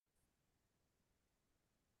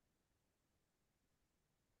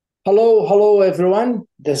Hello, everyone.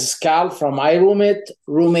 This is Cal from iRoommate,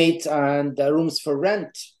 and Rooms for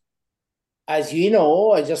Rent. As you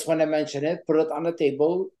know, I just want to mention it, put it on the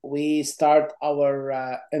table. We start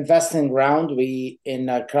our investing round. We in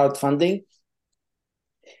crowdfunding.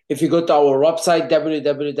 If you go to our website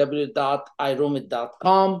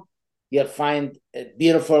www.iroommate.com, you'll find a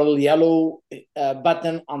beautiful yellow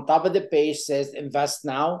button on top of the page says Invest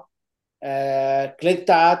Now. Click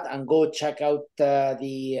that and go check out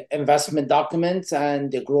the investment documents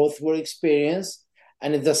and the growth we experience.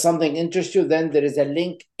 And if there's something interests you, then there is a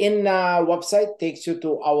link in our website takes you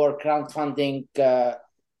to our crowdfunding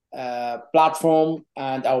platform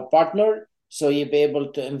and our partner. So you'll be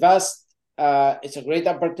able to invest. It's a great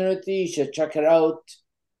opportunity. You should check it out.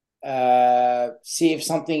 See if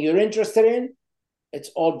something you're interested in. It's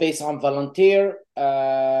all based on volunteer.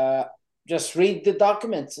 Just read the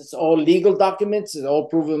documents. It's all legal documents. It's all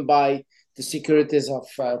proven by the securities of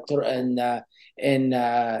in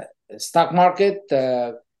stock market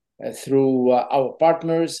through our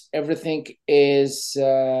partners. Everything is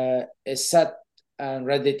set and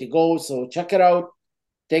ready to go. So check it out,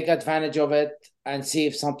 take advantage of it, and see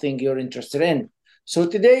if something you're interested in. So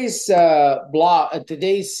today's episode,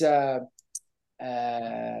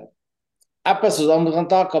 I'm going to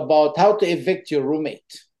talk about how to evict your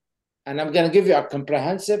roommate. And I'm going to give you a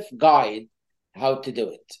comprehensive guide how to do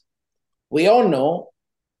it. We all know,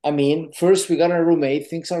 first we got a roommate,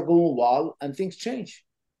 things are going well, and things change.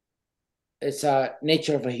 It's a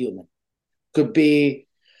nature of a human. Could be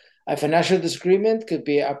a financial disagreement, could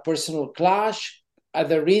be a personal clash.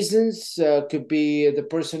 Other reasons could be the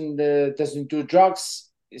person doesn't do drugs,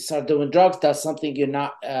 start doing drugs. That's something you're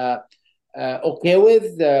not okay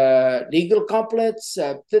with legal conflicts.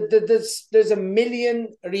 There's a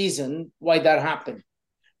million reasons why that happened.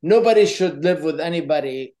 Nobody should live with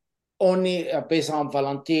anybody only based on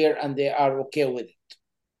volunteer and they are okay with it.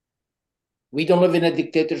 We don't live in a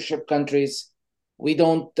dictatorship countries. We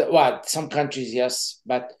don't, well, some countries, yes,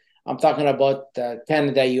 but I'm talking about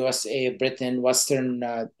Canada, USA, Britain,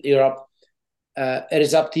 Western Europe. It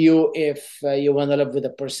is up to you if you want to live with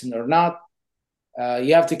a person or not.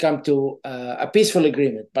 You have to come to a peaceful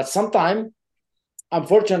agreement. But sometimes,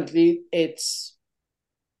 unfortunately, it's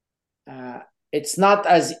not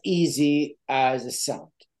as easy as it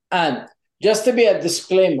sounds. And just to be a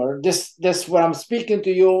disclaimer, this what I'm speaking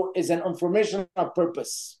to you is an informational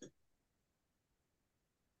purpose.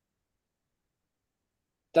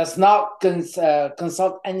 Does not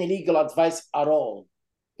consult any legal advice at all.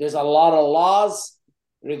 There's a lot of laws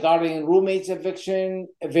regarding roommates eviction.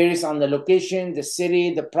 It varies on the location, the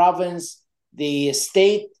city, the province, the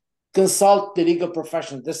state. Consult the legal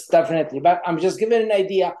profession. This definitely, but I'm just giving an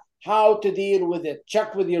idea how to deal with it.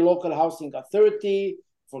 Check with your local housing authority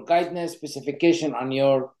for guidance, specification on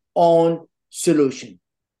your own solution,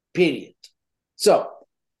 period. So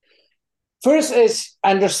first is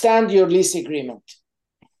understand your lease agreement.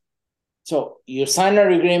 So you sign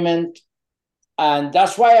an agreement, and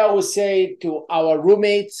that's why I would say to our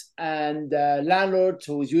roommates and landlords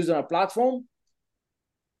who's using our platform,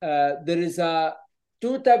 there is a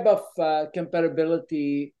two type of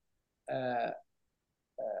comparability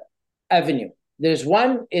avenue. There's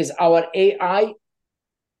one is our AI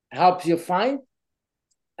helps you find,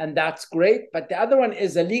 and that's great. But the other one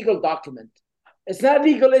is a legal document. It's not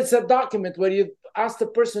legal, it's a document where you ask the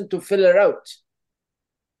person to fill it out.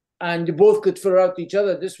 And you both could fill out each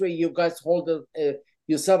other. This way you guys hold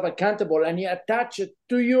yourself accountable and you attach it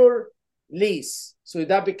to your lease. So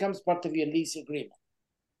that becomes part of your lease agreement.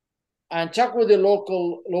 And check with the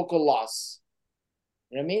local laws.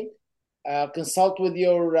 You know what I mean? Consult with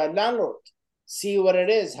your landlord. See what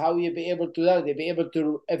it is, how you be able to do. They be able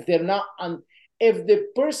to, if they're not on, if the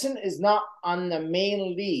person is not on the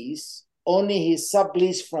main lease, only his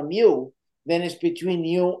sublease from you, then it's between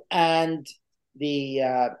you and the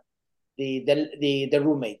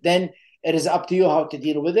roommate. Then it is up to you how to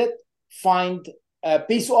deal with it. Find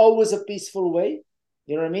always a peaceful way.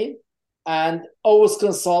 You know what I mean? And always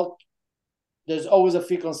consult. There's always a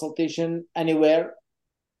free consultation anywhere.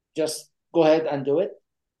 Just go ahead and do it.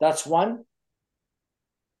 That's one.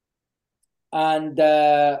 And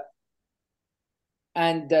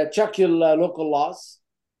check your local laws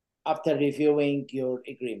after reviewing your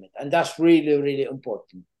agreement. And that's really, really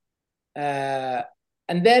important. And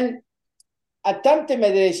then attempt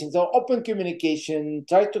mediation, so open communication,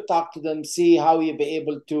 try to talk to them, see how you be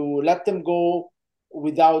able to let them go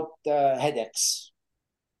without headaches.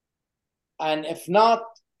 And if not,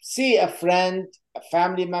 see a friend, a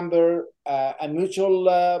family member, a mutual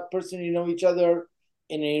person, you know each other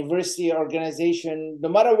in a university organization, no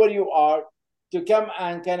matter where you are, to come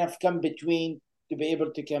and kind of come between, to be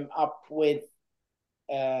able to come up with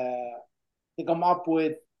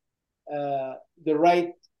the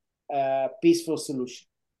right peaceful solution.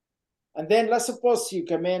 And then let's suppose you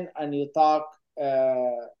come in and you talk,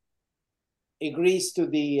 agrees to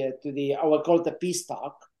the I will call it the peace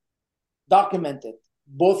talk, document it,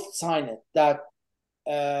 both sign it, that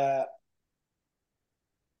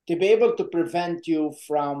to be able to prevent you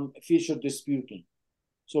from future disputing.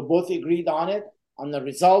 So both agreed on it, on the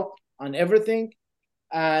result, on everything,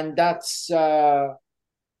 and that's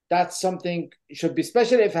something should be,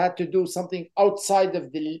 especially if it had to do something outside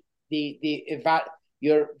of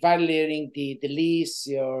you're violating the lease,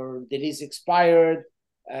 the lease expired,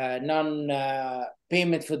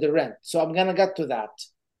 non-payment for the rent. So I'm gonna get to that.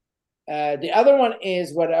 The other one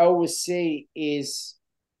is what I always say is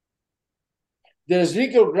there's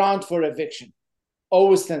legal ground for eviction.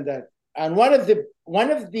 Always stand that. And one of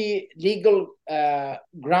the legal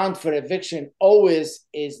ground for eviction always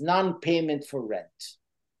is non-payment for rent.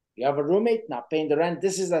 You have a roommate not paying the rent.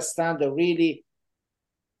 This is a standard, really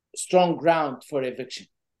strong ground for eviction.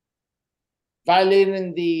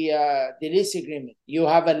 Violating the lease agreement. You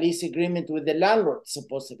have a lease agreement with the landlord,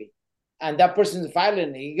 supposed to be, and that person is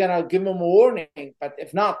violating. You're gonna give them a warning, but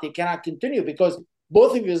if not, they cannot continue because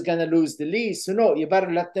both of you is gonna lose the lease. So no, you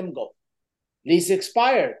better let them go. Lease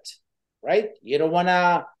expired, right? You don't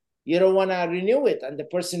wanna renew it, and the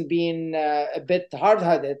person being a bit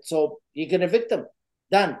hard-headed, so you can evict them.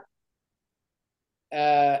 Done.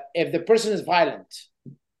 If the person is violent,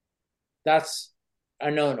 that's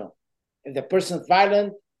a no-no. If the person is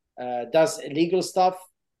violent, does illegal stuff,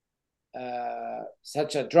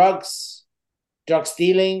 such as drugs, drug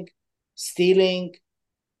stealing,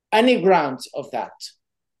 any grounds of that.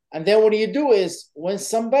 And then what you do is when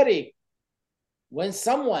someone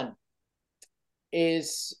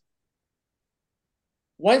is,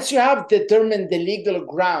 once you have determined the legal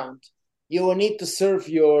ground, you will need to serve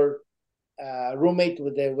your roommate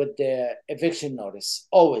with the eviction notice.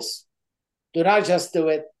 Always. Do not just do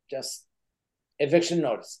it, just eviction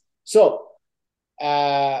notice. So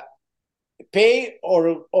pay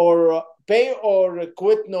or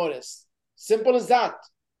quit notice. Simple as that.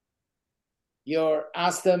 You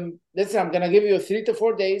ask them, listen, I'm gonna give you 3 to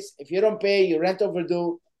 4 days. If you don't pay, your rent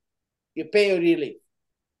overdue, you pay or you leave.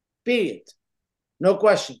 Period. No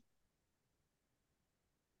question.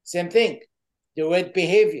 Same thing. The right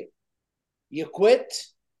behavior. You quit,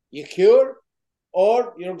 you cure,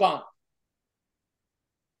 or you're gone.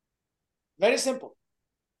 Very simple.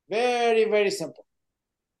 Very, very simple.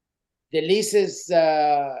 The lease is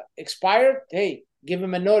expired. Hey, give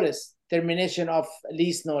him a notice. Termination of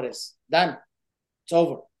lease notice. Done. It's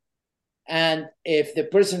over. And if the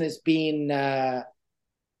person is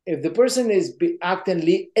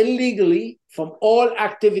acting illegally, from all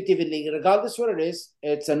activity illegal, regardless what it is,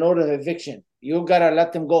 it's a notice of eviction. You gotta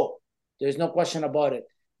let them go. There's no question about it.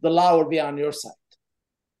 The law will be on your side.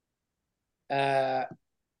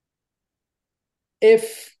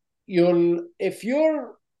 If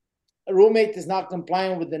your roommate is not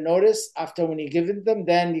complying with the notice after when you give it them,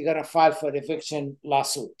 then you gotta file for eviction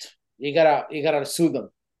lawsuit. You gotta sue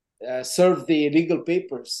them, serve the legal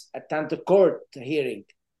papers, attend to court hearing,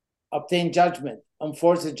 obtain judgment,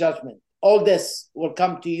 enforce the judgment. All this will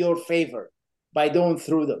come to your favor by going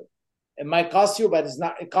through them. It might cost you, but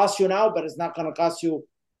it costs you now, but it's not going to cost you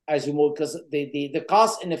as you move, because the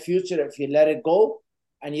cost in the future, if you let it go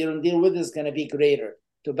and you don't deal with it, is going to be greater.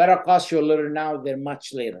 To better cost you a little now than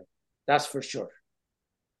much later. That's for sure.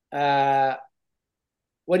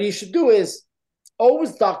 What you should do is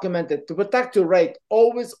always document it to protect your right.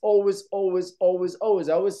 Always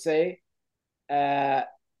say,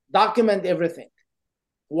 document everything.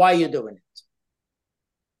 Why you're doing it.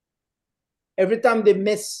 Every time they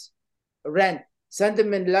miss rent, send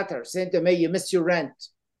them a letter saying to them, hey, you missed your rent.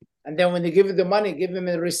 And then when they give you the money, give them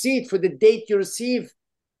a receipt for the date you receive.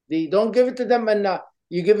 They don't give it to them and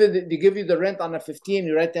they give you the rent on a 15.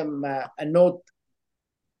 You write them a note.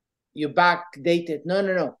 You backdate it.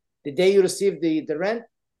 No. The day you receive the rent,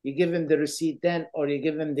 you give them the receipt then, or you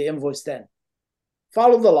give them the invoice then.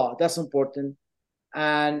 Follow the law. That's important.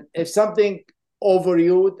 And if something over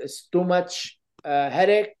you is too much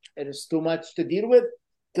headache, it is too much to deal with,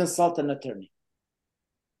 consult an attorney.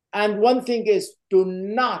 And one thing is, do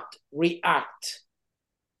not react.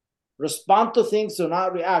 Respond to things, do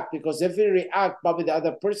not react, because if you react, probably the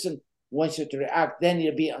other person wants you to react, then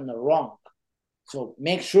you'll be on the wrong. So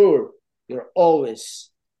make sure you're always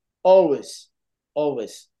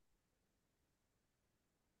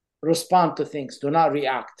respond to things. Do not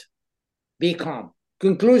react. Be calm.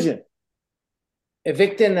 Conclusion.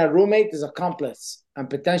 Evicting a roommate is a complex and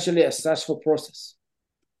potentially a stressful process.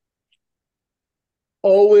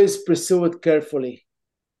 Always pursue it carefully.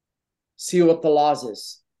 See what the laws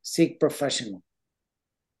is. Seek professional.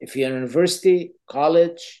 If you're in university,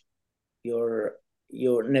 college, you're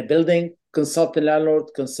in a building, consult the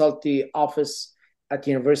landlord, consult the office at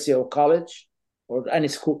university or college or any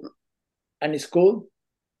school.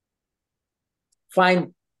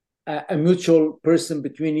 Find a mutual person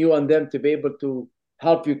between you and them to be able to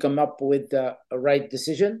help you come up with the right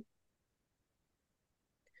decision.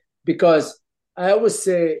 Because I always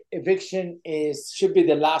say eviction should be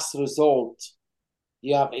the last resort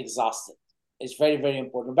you have exhausted. It's very, very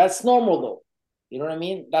important. But it's normal though. You know what I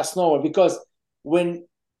mean? That's normal because when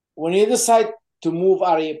you decide to move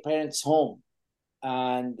out of your parents' home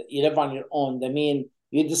and you live on your own, I mean,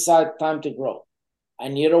 you decide time to grow.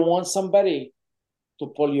 And you don't want somebody to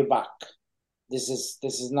pull you back. This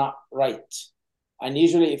is not right. And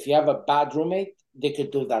usually if you have a bad roommate, they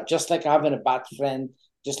could do that. Just like having a bad friend,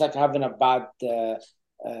 just like having a bad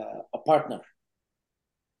a partner.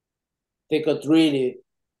 They could really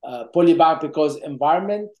pull you back because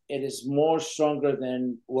environment, it is more stronger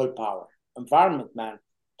than willpower. Environment, man.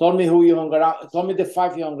 Told me who you hung around, told me the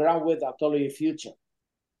five you hung around with, I'll tell you your future.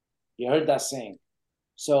 You heard that saying.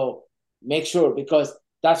 So make sure, because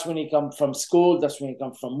that's when you come from school, that's when you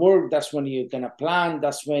come from work, that's when you're going to plan,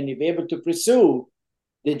 that's when you'll be able to pursue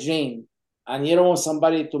the dream. And you don't want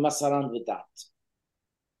somebody to mess around with that.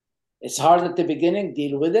 It's hard at the beginning,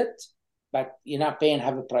 deal with it, but you're not paying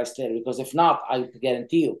heavy price later, because if not, I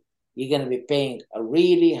guarantee you, you're going to be paying a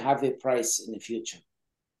really heavy price in the future.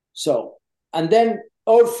 So, and then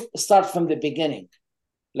start from the beginning.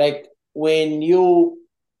 Like when you,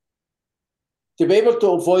 to be able to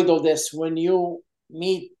avoid all this, when you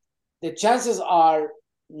meet, the chances are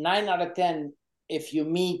 9 out of 10, if you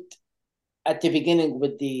meet at the beginning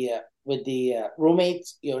with the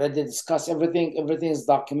roommates, you already discuss everything is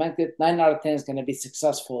documented, 9 out of 10 is going to be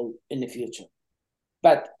successful in the future.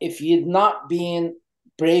 But if you're not being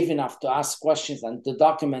brave enough to ask questions and to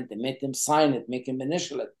document it, make them sign it, make them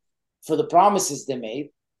initial it for the promises they made,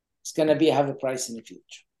 it's going to be a heavy price in the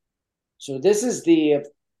future. So this is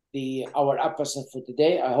our episode for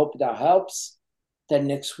today. I hope that helps. Till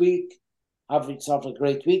next week, have yourself a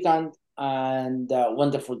great weekend and a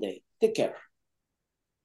wonderful day. Take care.